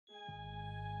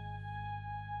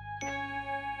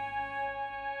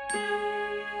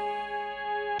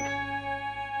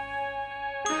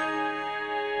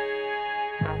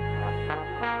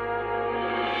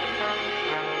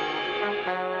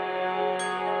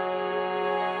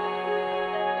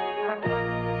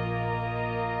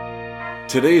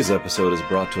Today's episode is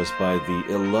brought to us by the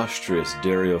illustrious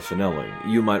Dario Finelli.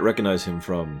 You might recognize him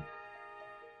from...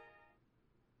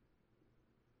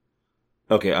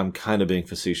 Okay, I'm kind of being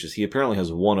facetious. He apparently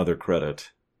has one other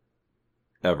credit.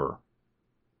 Ever.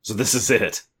 So this is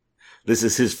it. This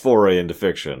is his foray into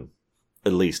fiction.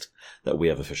 At least, that we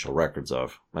have official records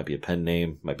of. Might be a pen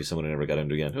name, might be someone who never got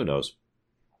into again, who knows.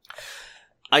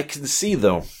 I can see,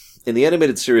 though, in the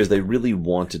animated series, they really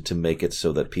wanted to make it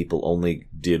so that people only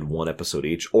did one episode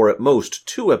each, or at most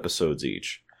 2 episodes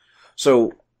each.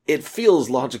 So it feels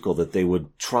logical that they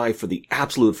would try for the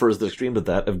absolute furthest extreme of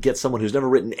that, of get someone who's never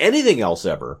written anything else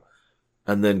ever,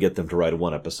 and then get them to write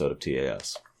 1 episode of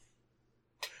TAS.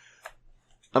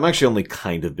 I'm actually only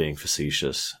kind of being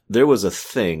facetious. There was a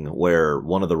thing where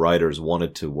one of the writers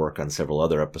wanted to work on several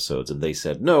other episodes, and they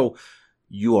said, no,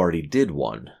 you already did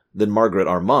one. Then Margaret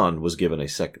Armand was given a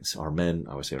second... Armand,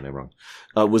 I always say her name wrong.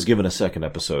 Was given a second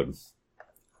episode.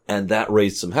 And that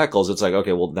raised some heckles. It's like,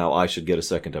 okay, well, now I should get a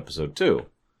second episode too.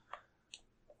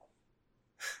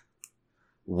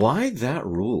 Why that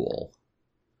rule?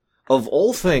 Of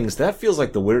all things, that feels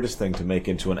like the weirdest thing to make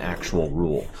into an actual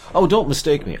rule. Oh, don't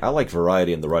mistake me. I like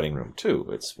variety in the writing room too.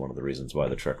 It's one of the reasons why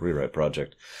the Trek Rewrite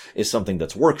Project is something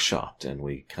that's workshopped, and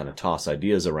we kind of toss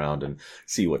ideas around and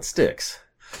see what sticks.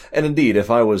 And indeed,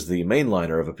 if I was the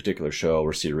mainliner of a particular show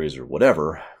or series or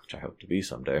whatever, which I hope to be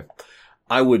someday,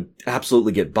 I would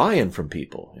absolutely get buy-in from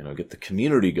people, get the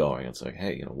community going. It's like,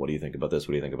 hey, what do you think about this?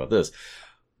 What do you think about this?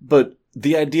 But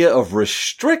the idea of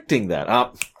restricting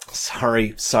that,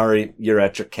 sorry, you're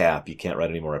at your cap. You can't write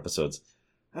any more episodes.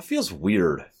 That feels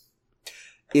weird.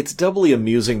 It's doubly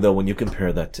amusing, though, when you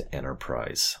compare that to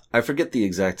Enterprise. I forget the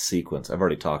exact sequence. I've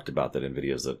already talked about that in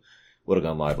videos that would have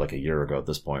gone live like a year ago at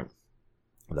this point,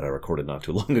 that I recorded not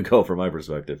too long ago from my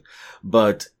perspective.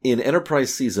 But in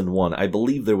Enterprise Season 1, I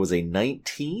believe there was a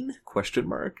 19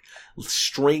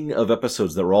 string of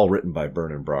episodes that were all written by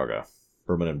Berman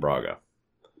and Braga.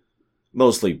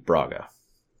 Mostly Braga.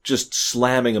 Just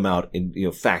slamming them out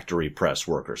in, factory press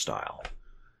worker style.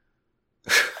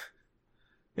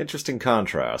 Interesting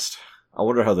contrast. I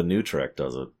wonder how the new Trek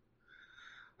does it.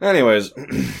 Anyways,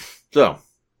 so.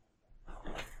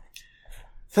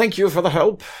 Thank you for the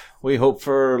help. We hope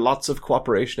for lots of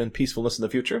cooperation and peacefulness in the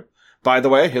future. By the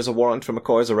way, here's a warrant for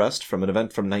McCoy's arrest from an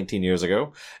event from 19 years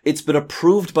ago. It's been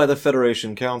approved by the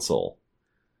Federation Council.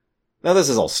 Now, this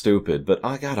is all stupid, but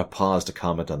I gotta pause to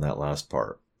comment on that last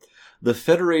part. The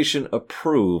Federation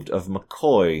approved of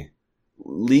McCoy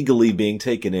legally being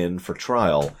taken in for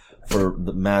trial for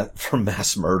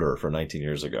mass murder for 19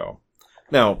 years ago.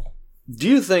 Now, do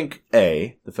you think,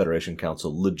 A, the Federation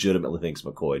Council legitimately thinks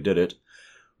McCoy did it,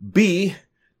 B,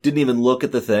 didn't even look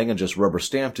at the thing and just rubber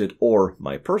stamped it, or,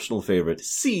 my personal favorite,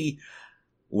 C,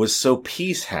 was so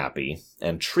peace happy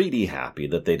and treaty happy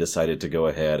that they decided to go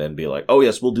ahead and be like, oh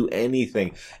yes, we'll do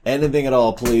anything at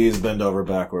all, please, bend over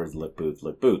backwards, lick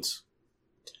boots.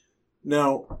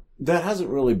 Now, that hasn't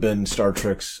really been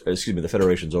the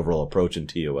Federation's overall approach in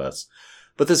TOS,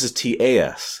 but this is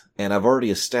TAS, and I've already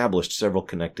established several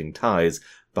connecting ties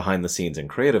behind the scenes and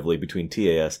creatively between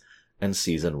TAS and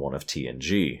Season 1 of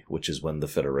TNG, which is when the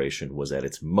Federation was at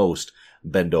its most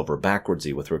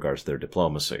bend-over-backwardsy with regards to their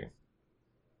diplomacy.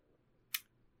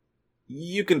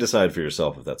 You can decide for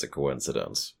yourself if that's a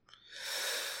coincidence.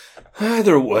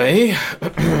 Either way,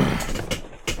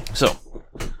 so,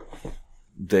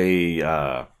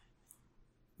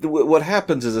 what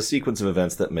happens is a sequence of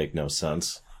events that make no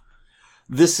sense.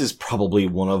 This is probably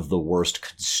one of the worst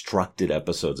constructed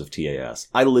episodes of TAS.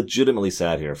 I legitimately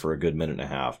sat here for a good minute and a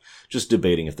half, just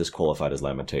debating if this qualified as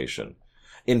lamentation.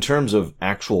 In terms of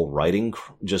actual writing,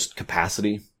 just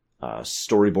capacity,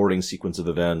 storyboarding, sequence of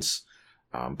events,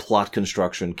 plot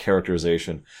construction,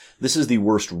 characterization, this is the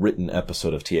worst written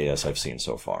episode of TAS I've seen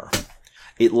so far.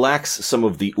 It lacks some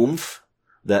of the oomph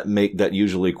that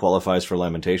usually qualifies for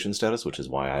lamentation status, which is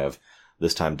why I have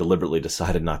this time deliberately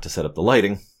decided not to set up the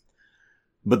lighting.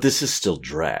 But this is still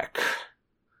Drac.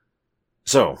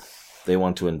 So, they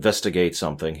want to investigate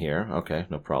something here. Okay,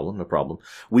 no problem.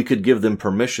 We could give them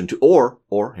permission to, or,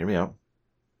 hear me out.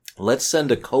 Let's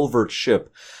send a covert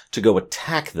ship to go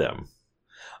attack them.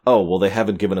 Oh, well, they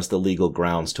haven't given us the legal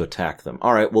grounds to attack them.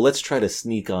 All right, well, let's try to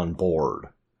sneak on board.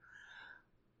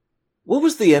 What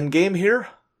was the end game here?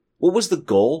 What was the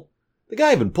goal? The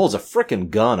guy even pulls a frickin'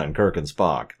 gun on Kirk and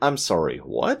Spock. I'm sorry,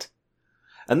 what?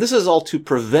 And this is all to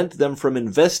prevent them from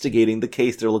investigating the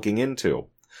case they're looking into.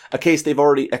 a case they've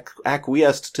already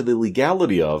acquiesced to the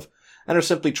legality of, and are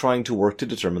simply trying to work to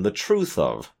determine the truth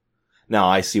of. Now,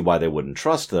 I see why they wouldn't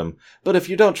trust them, but if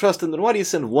you don't trust them, then why do you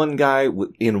send one guy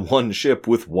in one ship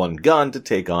with one gun to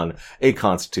take on a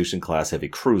Constitution-class heavy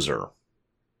cruiser?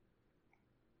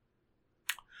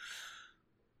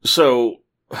 So,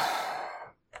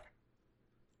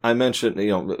 I mentioned,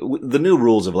 the new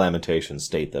rules of lamentation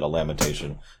state that a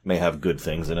lamentation may have good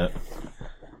things in it.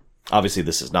 Obviously,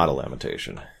 this is not a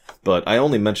lamentation. But I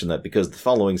only mention that because the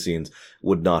following scenes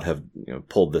would not have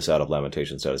pulled this out of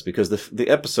lamentation status, because the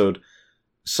episode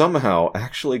somehow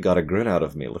actually got a grin out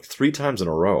of me, like 3 times in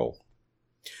a row.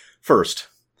 First,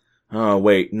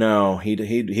 wait, no,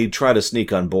 he'd try to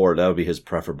sneak on board. That would be his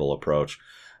preferable approach.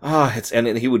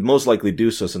 And he would most likely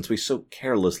do so since we so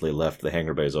carelessly left the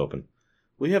hangar bays open.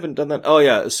 We haven't done that. Oh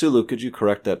yeah, Sulu, could you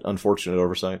correct that unfortunate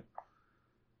oversight?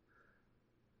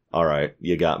 All right,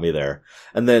 you got me there.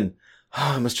 And then,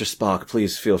 Mr. Spock,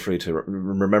 please feel free to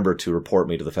remember to report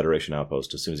me to the Federation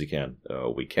outpost as soon as you can.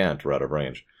 We can't. We're out of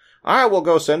range. I will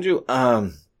go send you.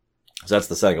 So that's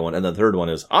the second one. And the third one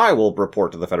is, I will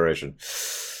report to the Federation.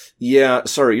 Yeah,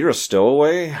 sorry, you're a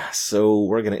stowaway, so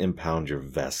we're going to impound your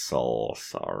vessel.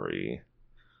 Sorry.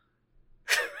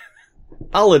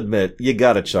 I'll admit, you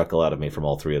got a chuckle out of me from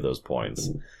all 3 of those points.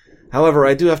 However,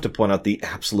 I do have to point out the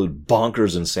absolute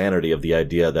bonkers insanity of the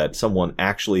idea that someone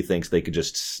actually thinks they could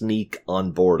just sneak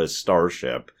on board a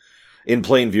starship in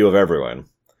plain view of everyone,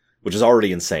 which is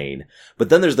already insane. But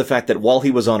then there's the fact that while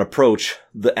he was on approach,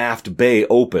 the aft bay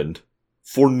opened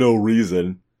for no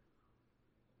reason.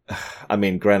 I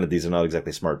mean, granted, these are not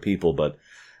exactly smart people, but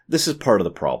this is part of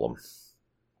the problem.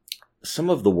 Some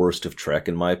of the worst of Trek,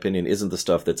 in my opinion, isn't the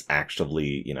stuff that's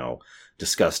actually,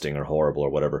 disgusting or horrible or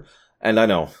whatever. And I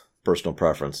know, personal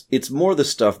preference. It's more the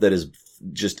stuff that is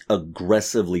just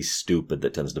aggressively stupid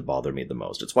that tends to bother me the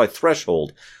most. It's why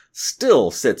Threshold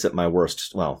still sits at my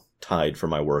worst, tied for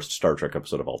my worst Star Trek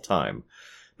episode of all time.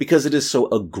 Because it is so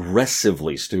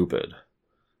aggressively stupid.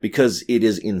 Because it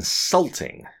is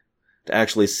insulting to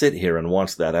actually sit here and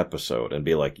watch that episode and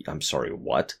be like, I'm sorry,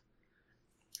 what?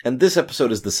 And this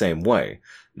episode is the same way.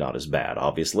 Not as bad,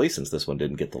 obviously, since this one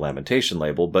didn't get the lamentation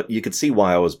label, but you could see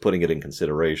why I was putting it in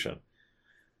consideration.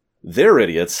 They're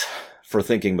idiots for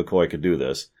thinking McCoy could do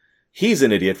this. He's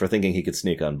an idiot for thinking he could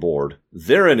sneak on board.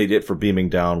 They're an idiot for beaming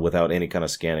down without any kind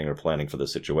of scanning or planning for the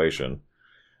situation.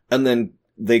 And then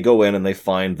they go in and they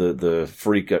find the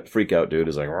freak out dude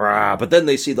is like, rah, but then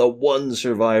they see the one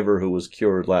survivor who was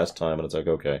cured last time, and it's like,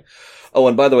 okay. Oh,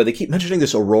 and by the way, they keep mentioning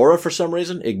this Aurora for some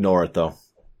reason. Ignore it, though.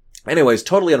 Anyways,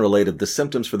 totally unrelated, the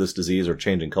symptoms for this disease are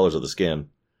changing colors of the skin.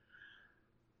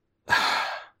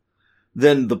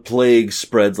 Then the plague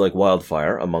spreads like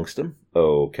wildfire amongst them.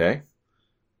 Okay.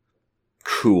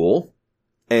 Cool.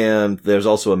 And there's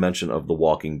also a mention of the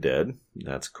Walking Dead.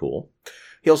 That's cool.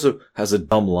 He also has a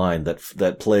dumb line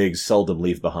that plagues seldom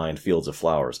leave behind fields of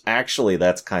flowers. Actually,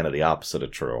 that's kind of the opposite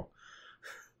of true.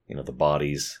 The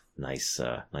bodies, nice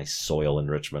soil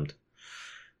enrichment.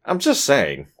 I'm just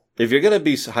saying, if you're going to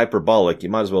be hyperbolic, you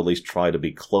might as well at least try to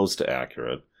be close to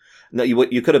accurate. No,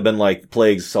 you could have been like,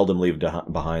 plagues seldom leave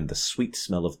behind the sweet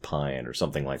smell of pine, or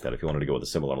something like that, if you wanted to go with a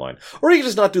similar line. Or you could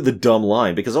just not do the dumb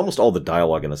line, because almost all the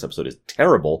dialogue in this episode is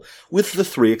terrible, with the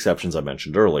 3 exceptions I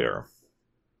mentioned earlier.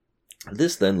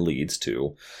 This then leads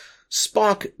to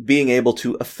Spock being able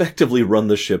to effectively run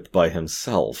the ship by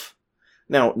himself.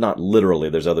 Now, not literally,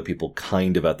 there's other people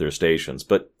kind of at their stations,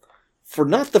 but for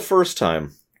not the first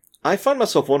time, I find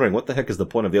myself wondering what the heck is the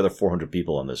point of the other 400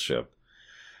 people on this ship.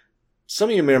 Some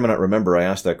of you may or may not remember I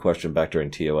asked that question back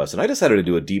during TOS, and I decided to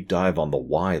do a deep dive on the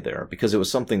why there, because it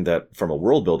was something that, from a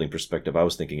world-building perspective, I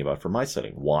was thinking about for my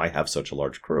setting. Why have such a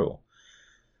large crew?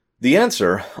 The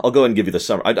answer, I'll go ahead and give you the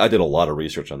summary. I did a lot of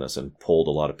research on this and polled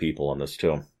a lot of people on this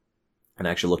too, and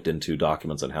actually looked into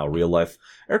documents on how real-life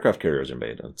aircraft carriers are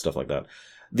made and stuff like that.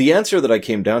 The answer that I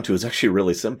came down to is actually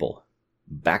really simple.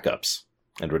 Backups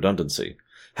and redundancy.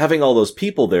 Having all those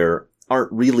people there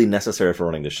aren't really necessary for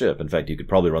running the ship. In fact, you could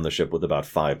probably run the ship with about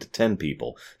 5 to 10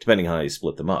 people, depending on how you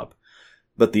split them up.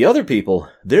 But the other people,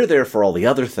 they're there for all the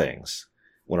other things.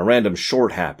 When a random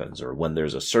short happens, or when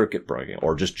there's a circuit breaking,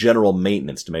 or just general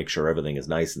maintenance to make sure everything is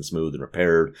nice and smooth and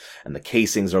repaired, and the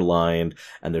casings are lined,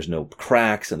 and there's no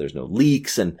cracks, and there's no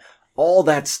leaks, and all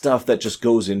that stuff that just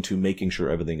goes into making sure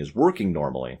everything is working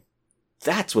normally.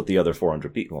 That's what the other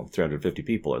 350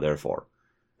 people are there for.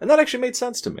 And that actually made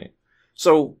sense to me.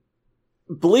 So,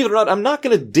 believe it or not, I'm not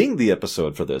going to ding the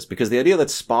episode for this, because the idea that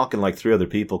Spock and like 3 other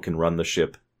people can run the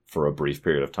ship for a brief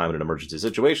period of time in an emergency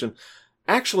situation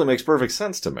actually makes perfect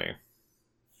sense to me.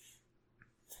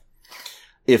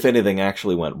 If anything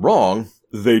actually went wrong,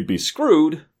 they'd be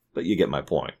screwed, but you get my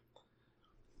point.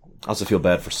 I also feel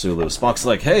bad for Sulu. Spock's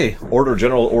like, hey, order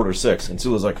General Order 6. And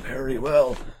Sulu's like, very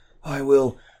well. I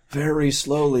will very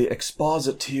slowly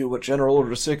exposit to you what General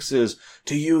Order 6 is.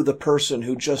 To you, the person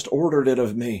who just ordered it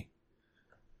of me.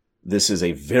 This is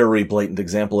a very blatant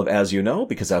example of as you know,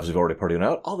 because as we've already pointed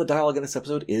out, all the dialogue in this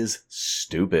episode is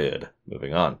stupid.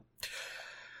 Moving on.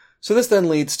 So this then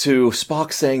leads to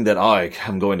Spock saying that I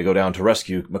am going to go down to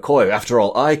rescue McCoy. After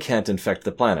all, I can't infect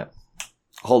the planet.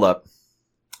 Hold up.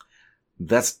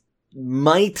 That's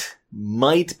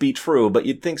might be true, but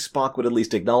you'd think Spock would at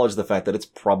least acknowledge the fact that it's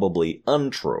probably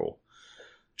untrue.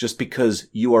 Just because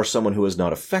you are someone who is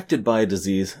not affected by a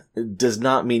disease does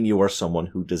not mean you are someone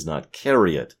who does not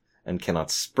carry it and cannot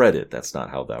spread it. That's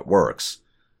not how that works.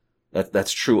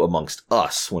 That's true amongst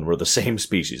us when we're the same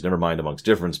species, never mind amongst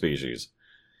different species.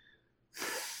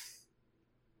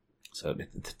 So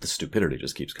the stupidity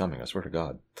just keeps coming, I swear to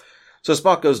God. So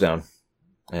Spock goes down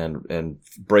and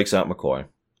breaks out McCoy.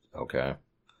 Okay.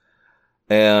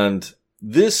 And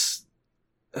this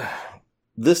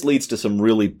leads to some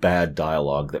really bad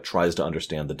dialogue that tries to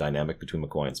understand the dynamic between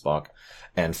McCoy and Spock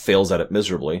and fails at it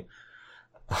miserably.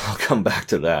 I'll come back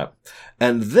to that.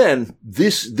 And then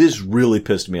this really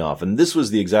pissed me off. And this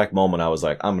was the exact moment I was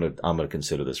like, I'm going to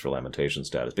consider this for lamentation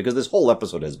status because this whole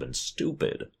episode has been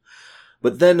stupid.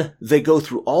 But then they go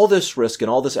through all this risk and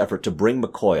all this effort to bring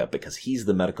McCoy up because he's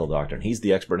the medical doctor and he's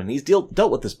the expert and he's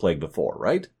dealt with this plague before,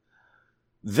 right?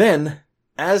 Then,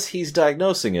 as he's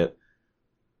diagnosing it,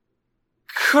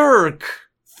 Kirk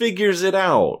figures it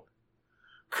out.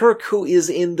 Kirk, who is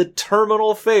in the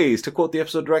terminal phase, to quote the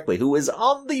episode directly, who is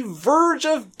on the verge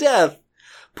of death,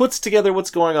 puts together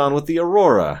what's going on with the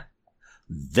Aurora.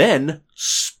 Then,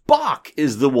 Spock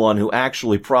is the one who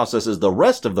actually processes the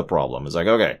rest of the problem. It's like,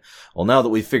 okay, well, now that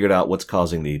we've figured out what's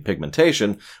causing the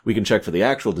pigmentation, we can check for the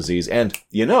actual disease. And,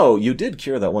 you did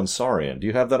cure that one Saurian. Do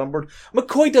you have that on board?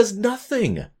 McCoy does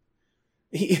nothing.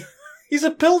 He's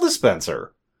a pill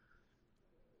dispenser.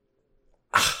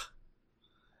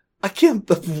 I can't,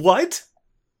 what?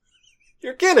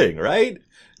 You're kidding, right?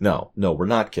 No, we're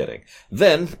not kidding.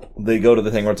 Then they go to the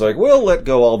thing where it's like, we'll let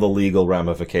go all the legal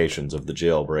ramifications of the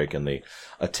jailbreak and the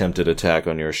attempted attack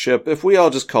on your ship if we all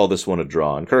just call this one a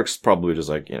draw. And Kirk's probably just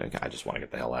like, I just want to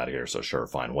get the hell out of here, so sure,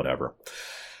 fine, whatever.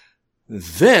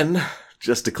 Then,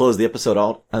 just to close the episode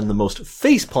out in the most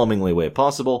face-palmingly way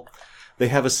possible, they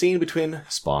have a scene between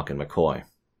Spock and McCoy.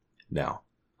 Now,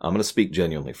 I'm going to speak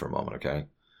genuinely for a moment, okay?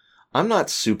 I'm not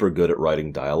super good at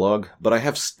writing dialogue, but I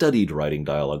have studied writing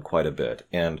dialogue quite a bit.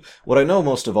 And what I know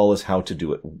most of all is how to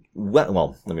do it well.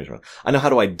 Well, let me try. I know how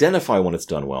to identify when it's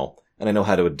done well, and I know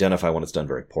how to identify when it's done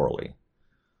very poorly.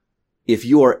 If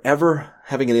you are ever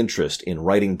having an interest in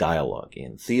writing dialogue,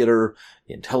 in theater,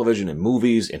 in television, in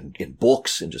movies, in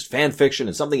books, in just fan fiction,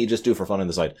 and something you just do for fun on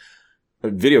the side,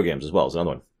 video games as well is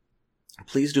another one,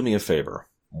 please do me a favor.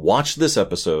 Watch this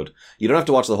episode. You don't have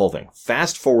to watch the whole thing.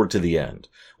 Fast forward to the end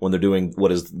when they're doing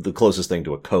what is the closest thing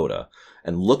to a coda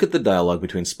and look at the dialogue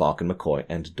between Spock and McCoy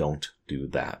and don't do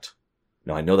that.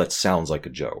 Now, I know that sounds like a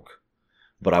joke,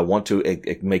 but I want to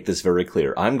make this very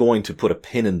clear. I'm going to put a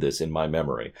pin in this in my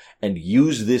memory and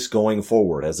use this going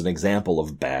forward as an example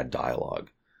of bad dialogue.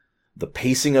 The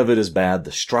pacing of it is bad.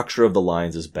 The structure of the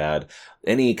lines is bad.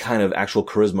 Any kind of actual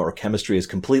charisma or chemistry is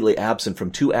completely absent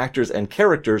from two actors and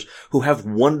characters who have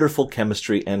wonderful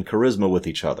chemistry and charisma with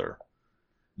each other.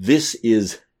 This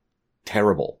is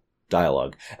terrible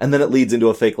dialogue. And then it leads into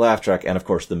a fake laugh track and, of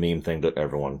course, the meme thing that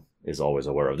everyone is always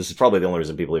aware of. This is probably the only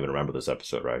reason people even remember this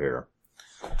episode right here.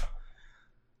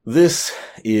 This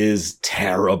is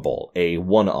terrible. A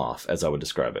one-off, as I would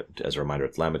describe it. As a reminder,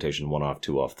 it's lamentation, one-off,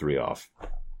 two-off, three-off.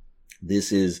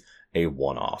 This is a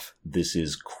one-off. This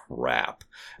is crap.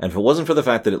 And if it wasn't for the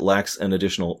fact that it lacks an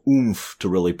additional oomph to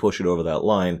really push it over that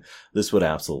line, this would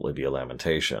absolutely be a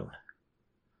lamentation.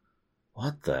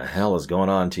 What the hell is going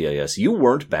on, TAS? You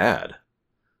weren't bad.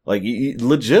 Like,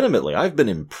 legitimately, I've been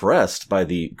impressed by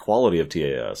the quality of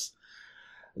TAS.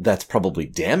 That's probably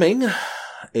damning.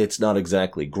 It's not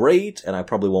exactly great, and I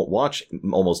probably won't watch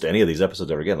almost any of these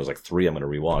episodes ever again. There's like 3 I'm going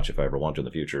to rewatch if I ever want to in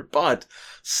the future. But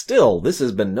still, this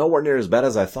has been nowhere near as bad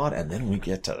as I thought, and then we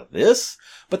get to this?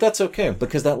 But that's okay,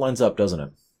 because that lines up, doesn't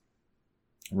it?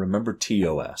 Remember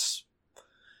TOS.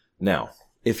 Now,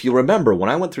 if you remember, when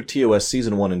I went through TOS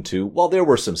Season 1 and 2, while there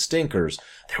were some stinkers,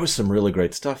 there was some really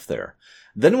great stuff there.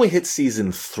 Then we hit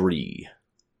Season 3.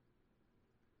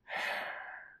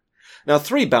 Now,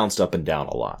 3 bounced up and down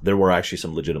a lot. There were actually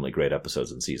some legitimately great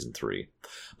episodes in Season 3.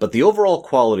 But the overall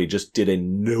quality just did a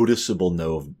noticeable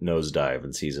nosedive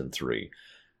in Season 3.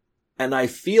 And I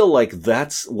feel like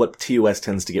that's what TOS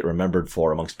tends to get remembered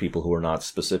for amongst people who are not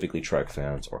specifically Trek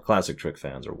fans or classic Trek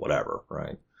fans or whatever,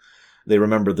 right? They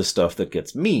remember the stuff that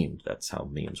gets memed. That's how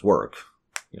memes work.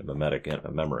 Mimetic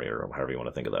memory, or however you want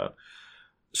to think of that.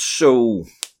 So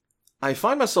I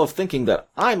find myself thinking that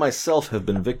I myself have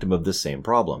been victim of this same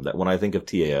problem, that when I think of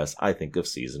TAS, I think of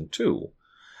Season 2.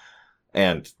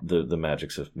 And the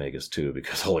magics of Magus 2,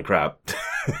 because holy crap.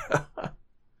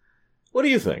 What do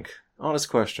you think? Honest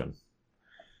question.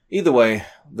 Either way,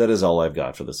 that is all I've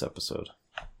got for this episode.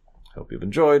 Hope you've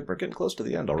enjoyed. We're getting close to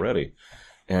the end already.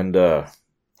 And that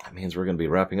means we're going to be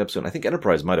wrapping up soon. I think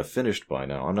Enterprise might have finished by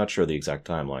now. I'm not sure the exact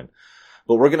timeline.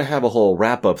 But we're going to have a whole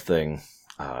wrap-up thing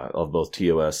of both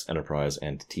TOS, Enterprise,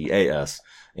 and TAS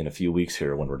in a few weeks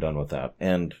here when we're done with that.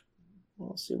 And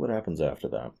we'll see what happens after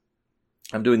that.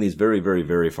 I'm doing these very, very,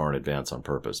 very far in advance on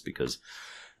purpose because,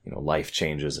 life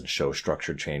changes and show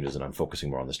structure changes, and I'm focusing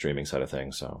more on the streaming side of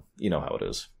things, so you know how it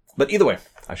is. But either way,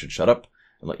 I should shut up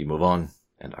and let you move on,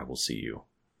 and I will see you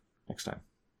next time.